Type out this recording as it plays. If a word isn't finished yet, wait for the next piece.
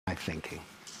my thinking.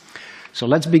 So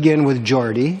let's begin with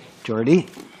Jordi. Jordi,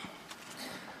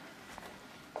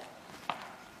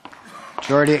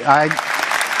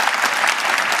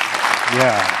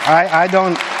 I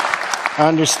don't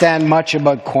understand much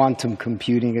about quantum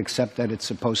computing except that it's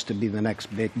supposed to be the next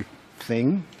big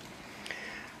thing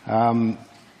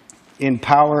in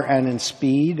power and in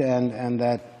speed, and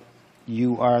that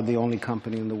you are the only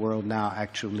company in the world now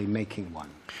actually making one.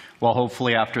 Well,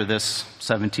 hopefully after this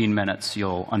 17 minutes,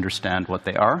 you'll understand what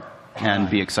they are and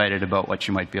be excited about what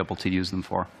you might be able to use them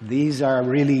for. These are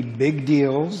really big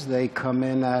deals. They come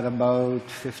in at about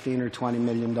 $15 or $20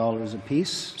 million a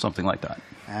piece. Something like that.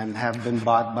 And have been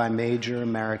bought by major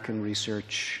American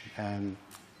research and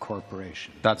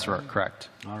corporations. That's right, correct.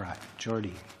 All right,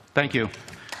 Jordi. Thank you.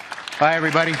 Bye,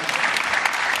 everybody.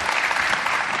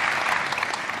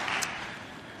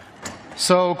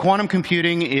 So quantum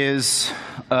computing is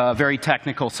a very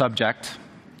technical subject,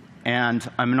 and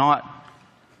I'm not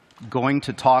going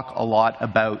to talk a lot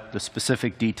about the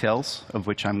specific details, of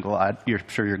which I'm glad. I'm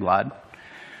sure you're glad.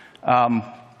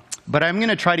 But I'm going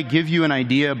to try to give you an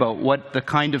idea about what the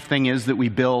kind of thing is that we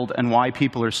build and why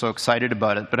people are so excited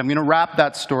about it. But I'm going to wrap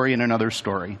that story in another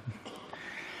story.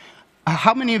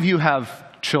 How many of you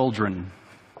have children?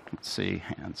 Let's see,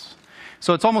 hands.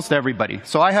 So it's almost everybody.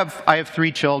 So I have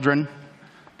 3 children.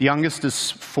 The youngest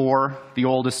is 4. The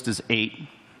oldest is 8.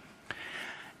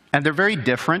 And they're very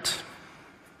different.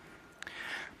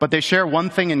 But they share one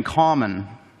thing in common.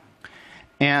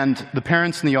 And the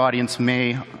parents in the audience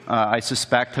may, I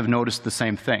suspect, have noticed the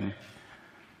same thing.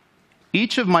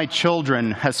 Each of my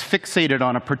children has fixated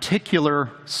on a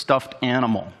particular stuffed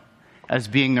animal as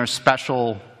being their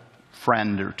special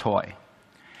friend or toy.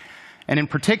 And in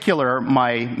particular,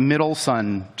 my middle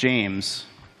son, James,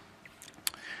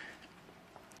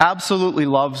 absolutely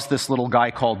loves this little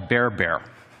guy called Bear,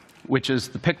 which is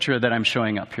the picture that I'm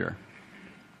showing up here.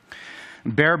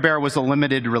 Bear was a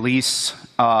limited release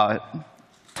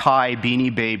Thai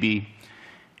Beanie Baby,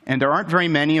 and there aren't very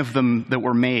many of them that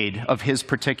were made of his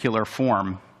particular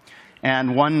form.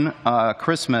 And one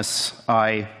Christmas,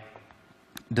 I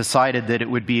decided that it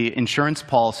would be insurance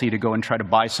policy to go and try to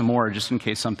buy some more just in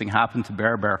case something happened to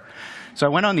Bear. So I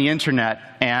went on the internet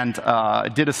and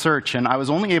did a search, and I was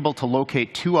only able to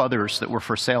locate 2 others that were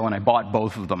for sale, and I bought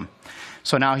both of them.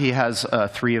 So now he has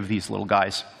 3 of these little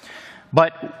guys.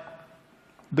 But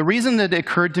the reason that it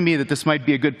occurred to me that this might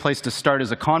be a good place to start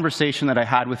is a conversation that I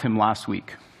had with him last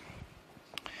week.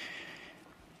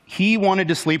 He wanted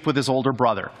to sleep with his older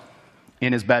brother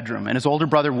in his bedroom, and his older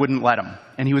brother wouldn't let him.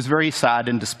 And he was very sad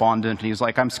and despondent, and he was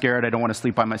like, I'm scared, I don't want to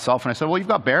sleep by myself. And I said, well, you've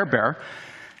got Bear.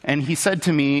 And he said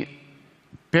to me,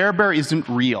 Bear isn't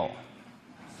real.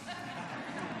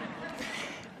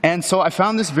 And so I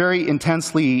found this very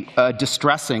intensely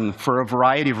distressing for a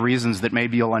variety of reasons that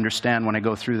maybe you'll understand when I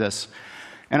go through this.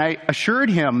 And I assured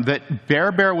him that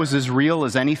Bear was as real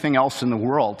as anything else in the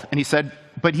world. And he said,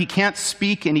 but he can't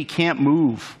speak and he can't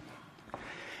move.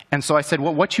 And so I said,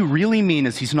 well, what you really mean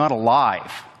is he's not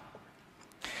alive.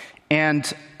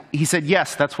 And he said,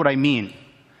 yes, that's what I mean.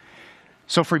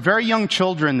 So for very young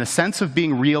children, the sense of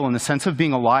being real and the sense of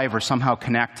being alive are somehow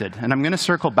connected. And I'm going to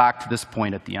circle back to this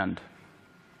point at the end.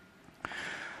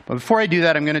 But before I do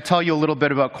that, I'm going to tell you a little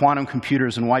bit about quantum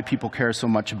computers and why people care so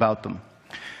much about them.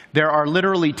 There are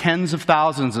literally tens of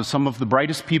thousands of some of the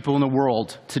brightest people in the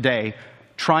world today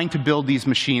trying to build these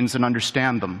machines and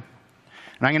understand them.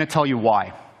 And I'm going to tell you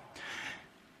why.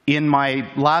 In my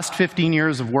last 15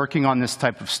 years of working on this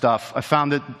type of stuff, I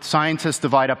found that scientists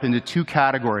divide up into 2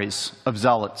 categories of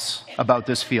zealots about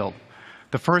this field.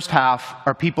 The first half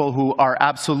are people who are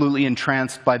absolutely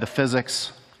entranced by the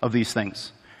physics of these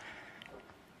things.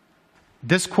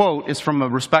 This quote is from a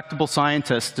respectable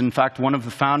scientist, in fact, one of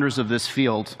the founders of this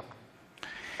field,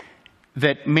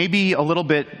 that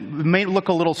may look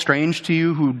a little strange to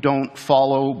you who don't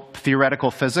follow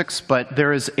theoretical physics, but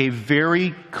there is a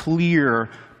very clear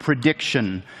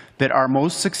prediction that our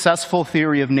most successful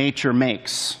theory of nature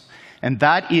makes, and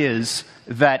that is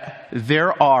that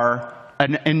there are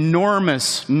an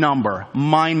enormous number,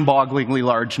 mind-bogglingly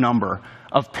large number,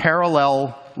 of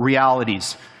parallel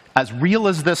realities, as real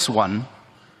as this one,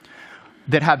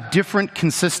 that have different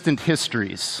consistent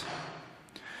histories.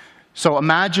 So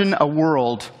imagine a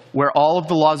world where all of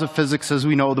the laws of physics as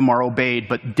we know them are obeyed,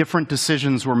 but different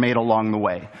decisions were made along the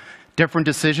way. Different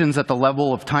decisions at the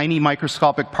level of tiny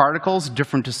microscopic particles,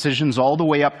 different decisions all the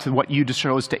way up to what you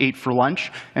chose to eat for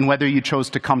lunch, and whether you chose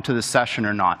to come to this session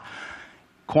or not.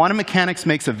 Quantum mechanics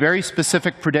makes a very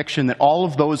specific prediction that all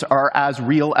of those are as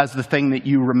real as the thing that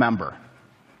you remember.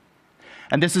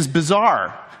 And this is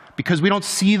bizarre, because we don't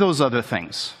see those other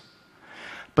things.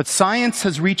 But science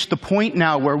has reached the point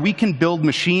now where we can build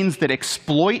machines that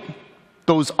exploit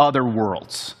those other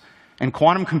worlds. And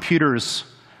quantum computers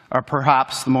are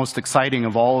perhaps the most exciting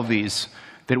of all of these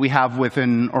that we have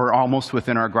within, or almost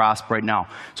within our grasp right now.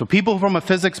 So people from a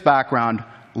physics background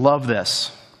love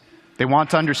this. They want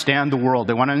to understand the world.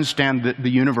 They want to understand the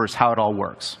universe, how it all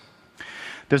works.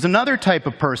 There's another type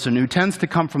of person who tends to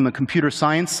come from the computer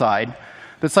science side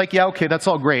that's like, yeah, okay, that's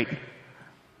all great.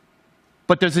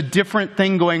 But there's a different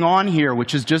thing going on here,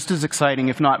 which is just as exciting,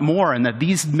 if not more, and that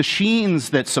these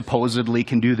machines that supposedly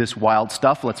can do this wild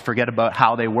stuff, let's forget about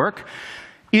how they work,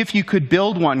 if you could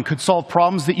build one, could solve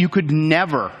problems that you could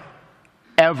never,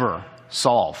 ever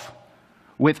solve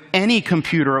with any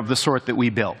computer of the sort that we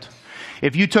built.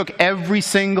 If you took every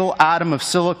single atom of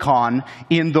silicon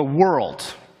in the world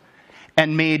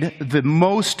and made the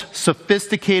most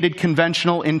sophisticated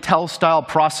conventional Intel-style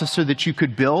processor that you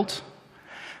could build,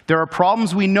 there are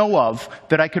problems we know of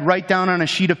that I could write down on a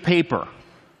sheet of paper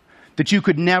that you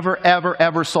could never, ever,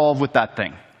 ever solve with that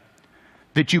thing,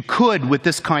 that you could with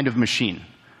this kind of machine.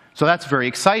 So that's very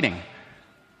exciting.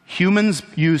 Humans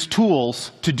use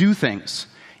tools to do things.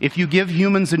 If you give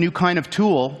humans a new kind of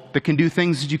tool that can do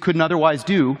things that you couldn't otherwise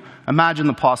do, imagine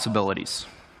the possibilities.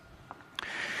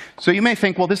 So you may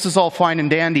think, well, this is all fine and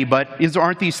dandy, but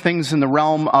aren't these things in the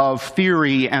realm of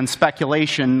theory and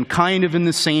speculation, kind of in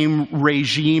the same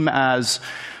regime as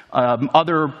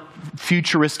other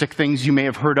futuristic things you may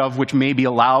have heard of, which may be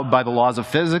allowed by the laws of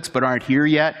physics, but aren't here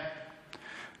yet?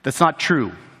 That's not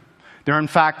true. There are, in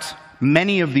fact,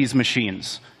 many of these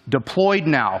machines deployed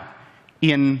now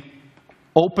in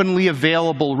openly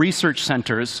available research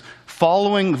centers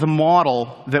following the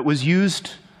model that was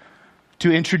used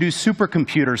to introduce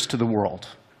supercomputers to the world.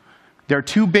 They're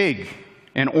too big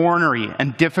and ornery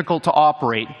and difficult to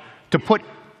operate to put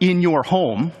in your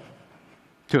home,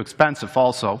 too expensive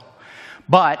also,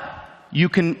 but you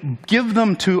can give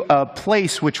them to a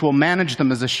place which will manage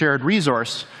them as a shared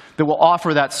resource that will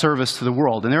offer that service to the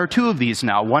world. And there are two of these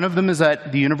now. One of them is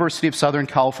at the University of Southern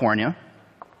California.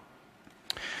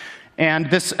 And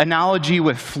this analogy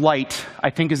with flight, I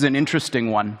think, is an interesting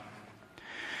one.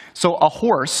 So a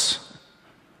horse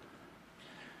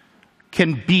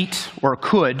can beat, or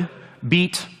could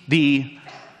beat, the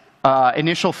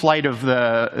initial flight of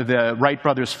the Wright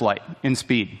brothers' flight in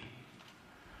speed.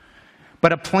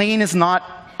 But a plane is not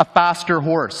a faster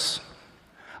horse.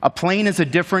 A plane is a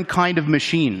different kind of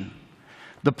machine.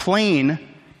 The plane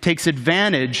takes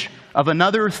advantage of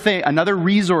another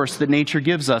resource that nature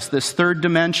gives us, this third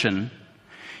dimension,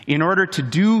 in order to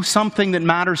do something that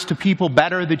matters to people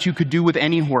better than you could do with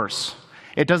any horse.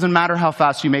 It doesn't matter how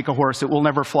fast you make a horse, it will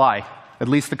never fly, at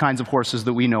least the kinds of horses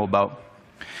that we know about.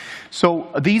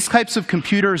 So these types of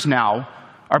computers now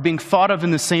are being thought of in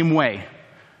the same way.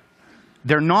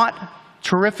 They're not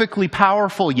terrifically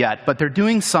powerful yet, but they're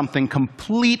doing something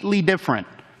completely different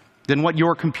than what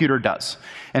your computer does.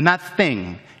 And that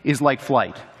thing is like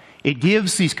flight. It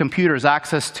gives these computers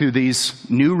access to these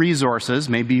new resources,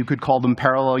 maybe you could call them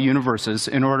parallel universes,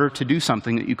 in order to do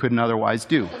something that you couldn't otherwise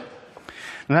do.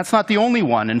 And that's not the only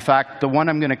one. In fact, the one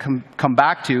I'm going to come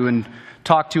back to and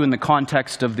talk to in the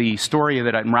context of the story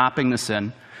that I'm wrapping this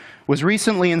in was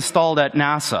recently installed at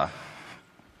NASA.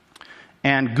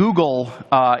 And Google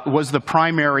was the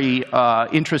primary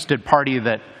interested party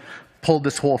that pulled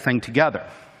this whole thing together.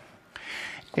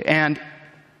 And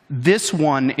this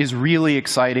one is really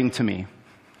exciting to me,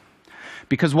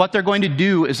 because what they're going to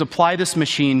do is apply this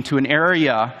machine to an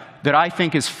area that I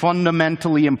think is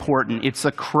fundamentally important. It's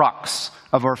the crux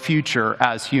of our future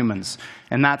as humans,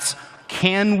 and that's,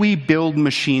 can we build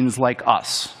machines like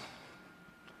us?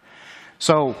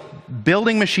 So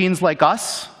building machines like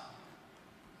us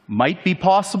might be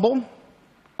possible.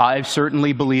 I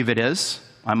certainly believe it is.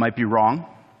 I might be wrong.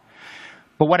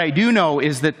 But what I do know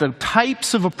is that the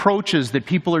types of approaches that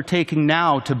people are taking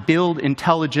now to build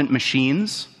intelligent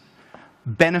machines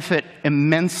benefit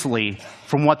immensely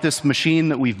from what this machine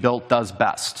that we've built does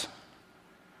best.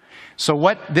 So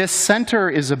what this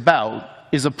center is about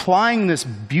is applying this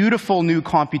beautiful new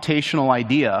computational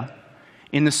idea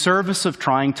in the service of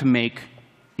trying to make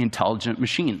intelligent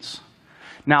machines.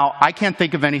 Now, I can't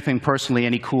think of anything personally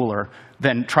any cooler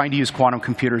than trying to use quantum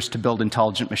computers to build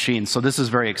intelligent machines, so this is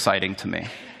very exciting to me.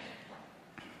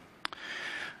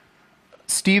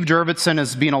 Steve Jurvetson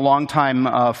has been a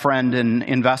longtime friend and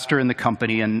investor in the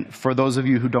company, and for those of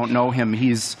you who don't know him,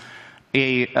 he's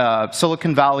a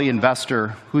Silicon Valley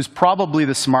investor who's probably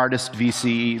the smartest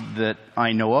VC that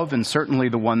I know of, and certainly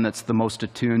the one that's the most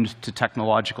attuned to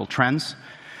technological trends.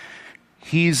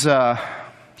 He's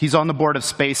on the board of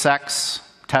SpaceX,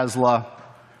 Tesla,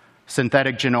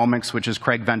 synthetic genomics, which is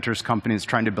Craig Venter's company, is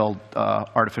trying to build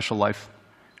artificial life,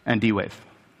 and D-Wave,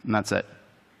 and that's it.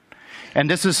 And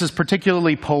this is his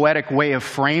particularly poetic way of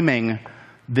framing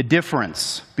the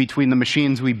difference between the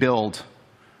machines we build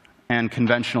and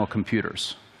conventional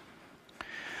computers.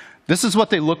 This is what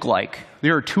they look like.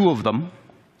 There are two of them.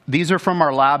 These are from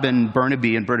our lab in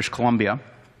Burnaby in British Columbia.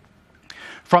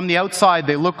 From the outside,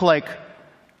 they look like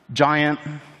giant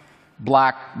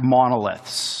black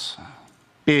monoliths,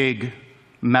 big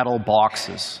metal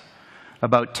boxes,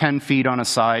 about 10 feet on a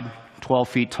side, 12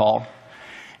 feet tall.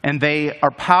 And they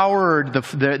are powered,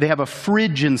 they have a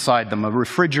fridge inside them, a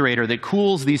refrigerator that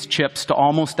cools these chips to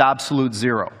almost absolute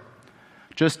zero.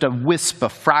 Just a wisp, a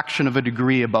fraction of a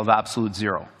degree above absolute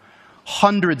zero.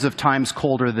 Hundreds of times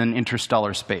colder than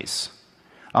interstellar space.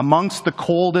 Amongst the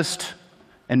coldest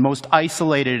and most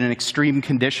isolated and extreme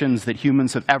conditions that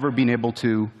humans have ever been able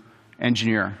to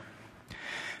engineer.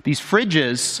 These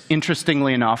fridges,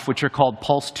 interestingly enough, which are called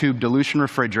pulse tube dilution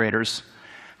refrigerators,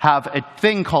 have a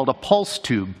thing called a pulse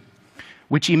tube,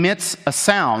 which emits a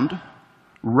sound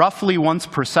roughly once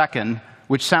per second,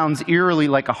 which sounds eerily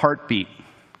like a heartbeat.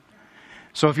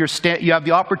 So if you have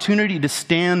the opportunity to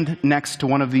stand next to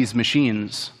one of these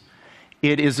machines,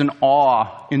 it is an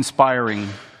awe-inspiring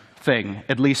thing,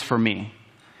 at least for me.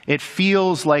 It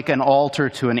feels like an altar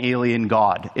to an alien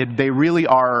god. They really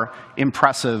are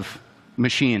impressive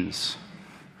machines.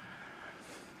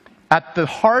 At the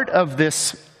heart of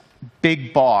this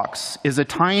big box is a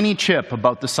tiny chip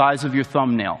about the size of your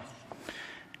thumbnail.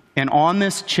 And on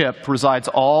this chip resides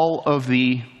all of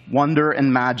the wonder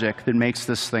and magic that makes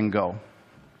this thing go.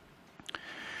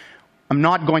 I'm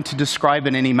not going to describe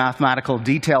in any mathematical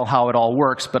detail how it all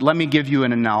works, but let me give you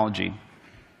an analogy.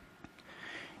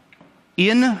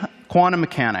 In quantum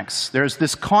mechanics, there's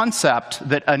this concept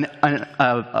that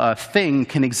a thing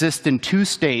can exist in two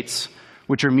states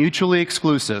which are mutually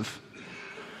exclusive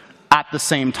at the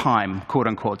same time, quote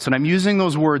unquote. And I'm using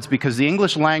those words because the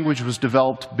English language was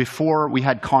developed before we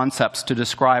had concepts to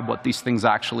describe what these things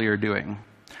actually are doing.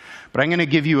 But I'm going to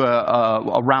give you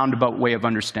a roundabout way of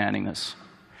understanding this.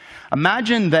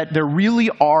 Imagine that there really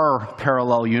are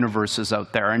parallel universes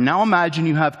out there, and now imagine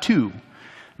you have two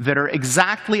that are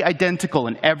exactly identical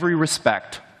in every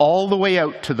respect, all the way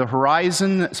out to the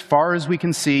horizon as far as we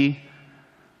can see,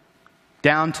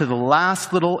 down to the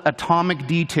last little atomic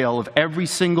detail of every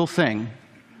single thing,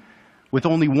 with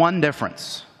only one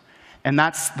difference. And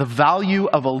that's the value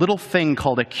of a little thing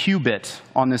called a qubit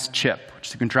on this chip, which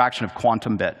is a contraction of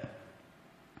quantum bit.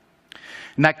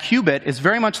 And that qubit is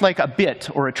very much like a bit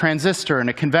or a transistor in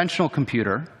a conventional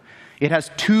computer. It has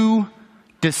two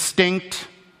distinct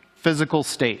physical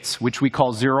states, which we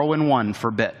call 0 and 1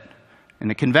 for bit. In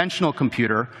a conventional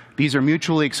computer, these are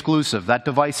mutually exclusive. That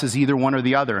device is either one or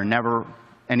the other and never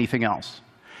anything else.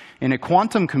 In a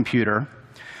quantum computer,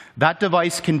 that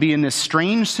device can be in this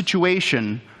strange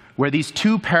situation where these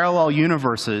two parallel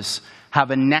universes have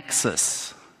a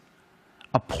nexus,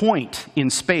 a point in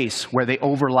space where they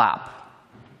overlap.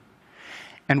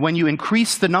 And when you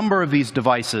increase the number of these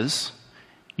devices,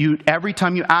 every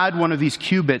time you add one of these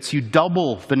qubits, you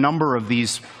double the number of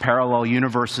these parallel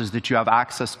universes that you have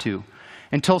access to,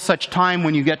 until such time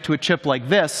when you get to a chip like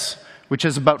this, which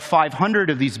is about 500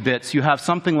 of these bits, you have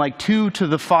something like 2 to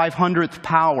the 500th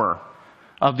power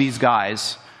of these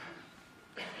guys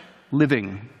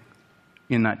living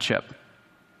in that chip.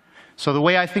 So the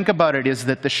way I think about it is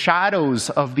that the shadows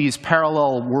of these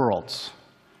parallel worlds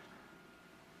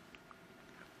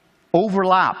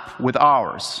overlap with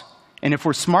ours. And if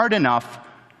we're smart enough,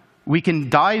 we can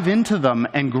dive into them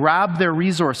and grab their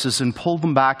resources and pull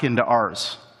them back into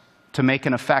ours to make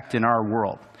an effect in our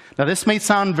world. Now, this may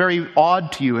sound very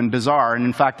odd to you and bizarre, and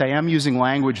in fact, I am using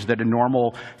language that a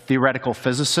normal theoretical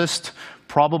physicist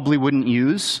probably wouldn't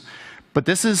use, but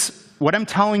this is, what I'm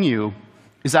telling you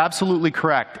is absolutely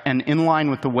correct and in line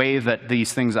with the way that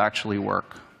these things actually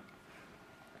work.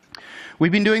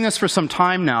 We've been doing this for some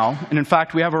time now, and in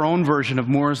fact, we have our own version of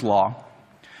Moore's Law.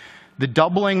 The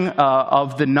doubling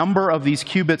of the number of these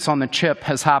qubits on the chip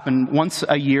has happened once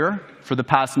a year for the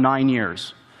past 9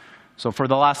 years. So for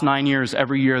the last 9 years,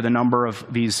 every year, the number of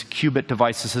these qubit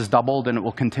devices has doubled, and it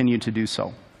will continue to do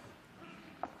so.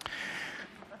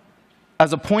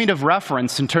 As a point of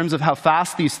reference, in terms of how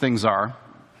fast these things are,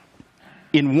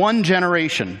 in one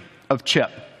generation of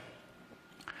chip,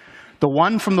 the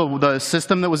one from the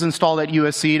system that was installed at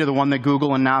USC to the one that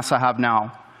Google and NASA have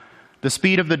now, the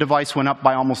speed of the device went up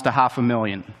by almost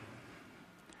 500,000.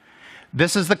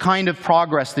 This is the kind of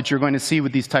progress that you're going to see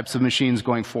with these types of machines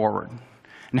going forward.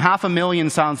 And 500,000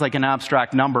 sounds like an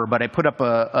abstract number, but I put up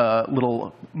a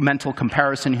little mental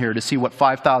comparison here to see what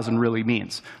 5,000 really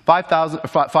means.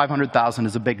 500,000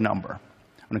 is a big number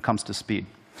when it comes to speed.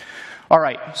 All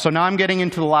right, so now I'm getting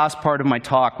into the last part of my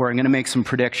talk where I'm going to make some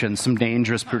predictions, some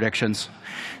dangerous predictions.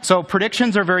 So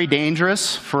predictions are very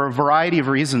dangerous for a variety of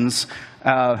reasons.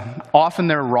 Often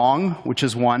they're wrong, which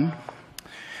is one.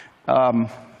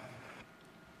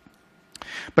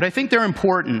 But I think they're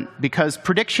important because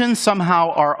predictions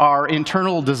somehow are our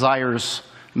internal desires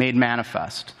made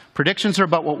manifest. Predictions are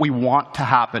about what we want to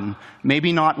happen,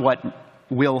 maybe not what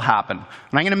will happen. And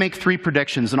I'm going to make 3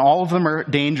 predictions, and all of them are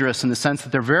dangerous in the sense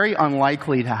that they're very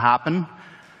unlikely to happen,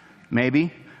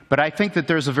 maybe, but I think that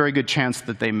there's a very good chance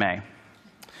that they may.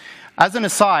 As an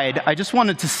aside, I just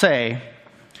wanted to say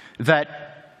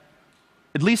that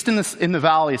at least in the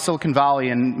Valley, Silicon Valley,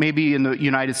 and maybe in the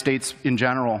United States in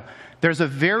general, there's a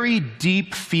very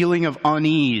deep feeling of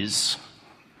unease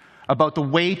about the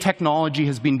way technology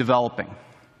has been developing.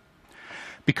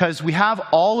 Because we have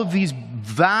all of these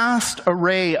vast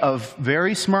array of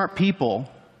very smart people,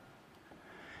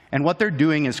 and what they're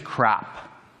doing is crap.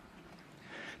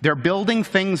 They're building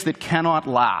things that cannot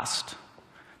last.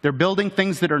 They're building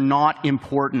things that are not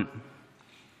important.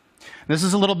 This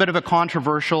is a little bit of a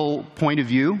controversial point of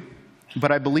view,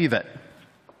 but I believe it.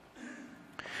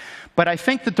 But I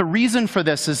think that the reason for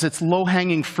this is it's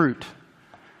low-hanging fruit.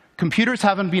 Computers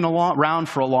haven't been around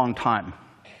for a long time.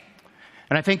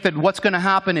 And I think that what's going to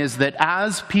happen is that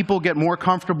as people get more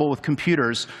comfortable with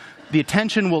computers, the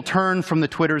attention will turn from the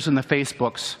Twitters and the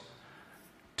Facebooks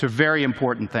to very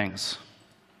important things.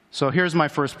 So here's my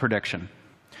first prediction.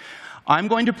 I'm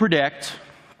going to predict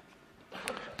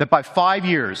that by 5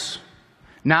 years,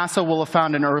 NASA will have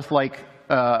found an Earth-like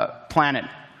planet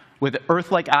with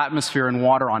Earth-like atmosphere and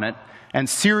water on it, and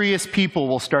serious people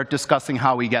will start discussing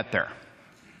how we get there.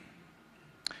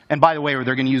 And by the way,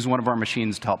 they're going to use one of our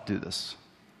machines to help do this.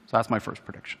 So that's my first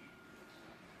prediction.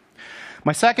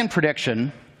 My second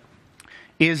prediction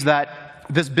is that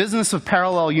this business of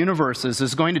parallel universes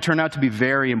is going to turn out to be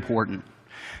very important.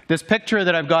 This picture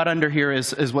that I've got under here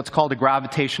is what's called a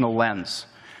gravitational lens.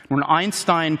 When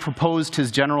Einstein proposed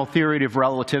his general theory of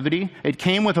relativity, it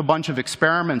came with a bunch of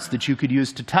experiments that you could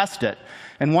use to test it.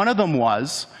 And one of them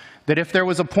was that if there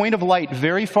was a point of light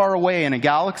very far away and a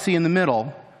galaxy in the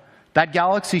middle, that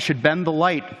galaxy should bend the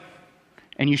light,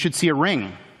 and you should see a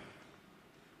ring.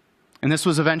 And this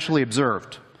was eventually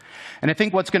observed. And I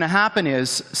think what's going to happen is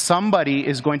somebody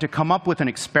is going to come up with an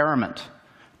experiment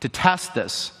to test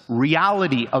this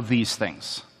reality of these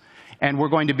things. And we're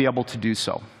going to be able to do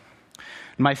so.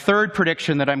 My third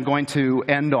prediction that I'm going to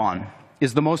end on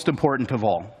is the most important of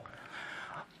all.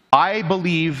 I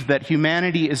believe that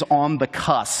humanity is on the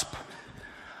cusp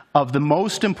of the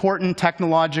most important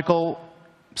technological,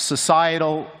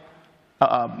 societal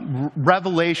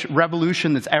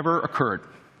revolution that's ever occurred.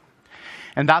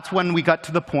 And that's when we got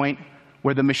to the point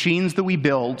where the machines that we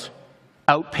build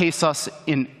outpace us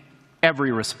in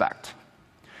every respect.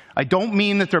 I don't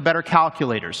mean that they're better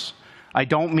calculators. I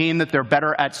don't mean that they're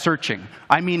better at searching.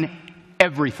 I mean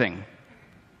everything.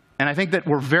 And I think that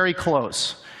we're very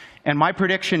close. And my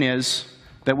prediction is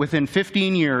that within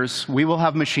 15 years, we will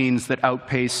have machines that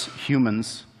outpace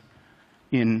humans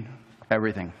in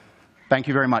everything. Thank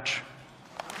you very much.